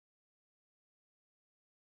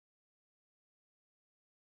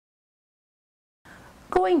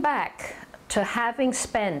Going back to having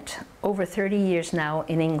spent over 30 years now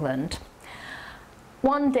in England,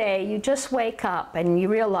 one day you just wake up and you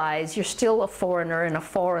realize you're still a foreigner in a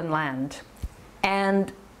foreign land.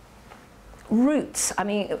 And roots, I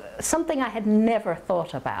mean, something I had never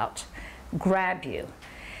thought about, grab you.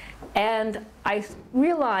 And I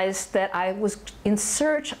realized that I was in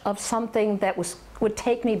search of something that would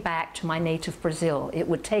take me back to my native Brazil. It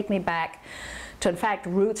would take me back to, in fact,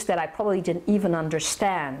 roots that I probably didn't even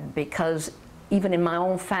understand, because even in my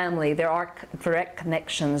own family there are direct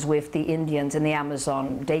connections with the Indians in the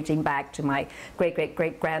Amazon, dating back to my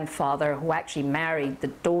great-great-great-grandfather, who actually married the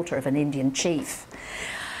daughter of an Indian chief.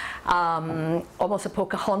 Almost a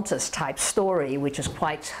Pocahontas type story, which is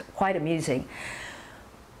quite amusing.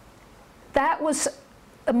 That was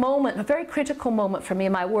a moment, a very critical moment for me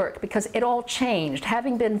in my work, because it all changed.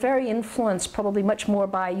 Having been very influenced probably much more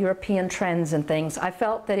by European trends and things, I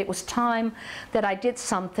felt that it was time that I did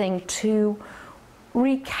something to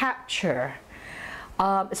recapture,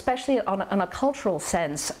 especially on a cultural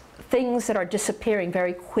sense, things that are disappearing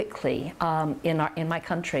very quickly in my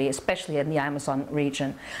country, especially in the Amazon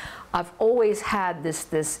region. I've always had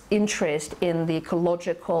this interest in the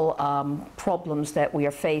ecological problems that we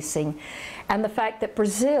are facing, and the fact that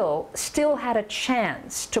Brazil still had a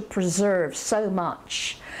chance to preserve so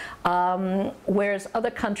much, whereas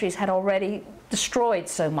other countries had already destroyed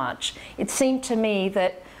so much. It seemed to me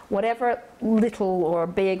that whatever little or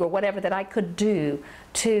big or whatever that I could do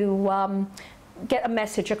to get a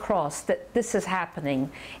message across that this is happening.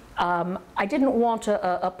 I didn't want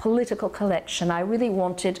a political collection. I really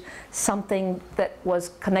wanted something that was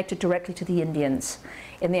connected directly to the Indians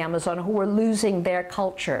in the Amazon, who were losing their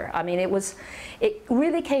culture. I mean, it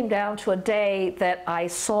really came down to a day that I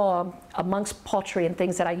saw amongst pottery and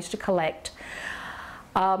things that I used to collect.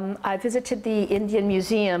 I visited the Indian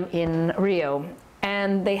Museum in Rio,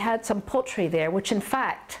 and they had some pottery there, which in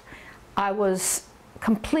fact I was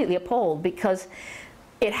completely appalled, because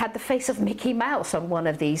it had the face of Mickey Mouse on one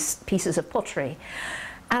of these pieces of pottery.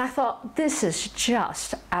 And I thought, this is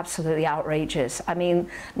just absolutely outrageous. I mean,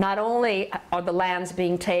 not only are the lands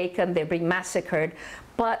being taken, they're being massacred,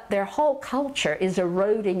 but their whole culture is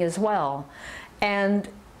eroding as well. And,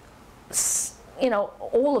 you know,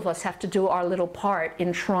 all of us have to do our little part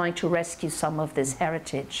in trying to rescue some of this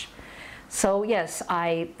heritage. So yes,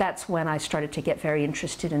 that's when I started to get very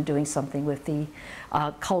interested in doing something with the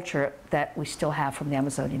culture that we still have from the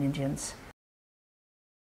Amazonian Indians.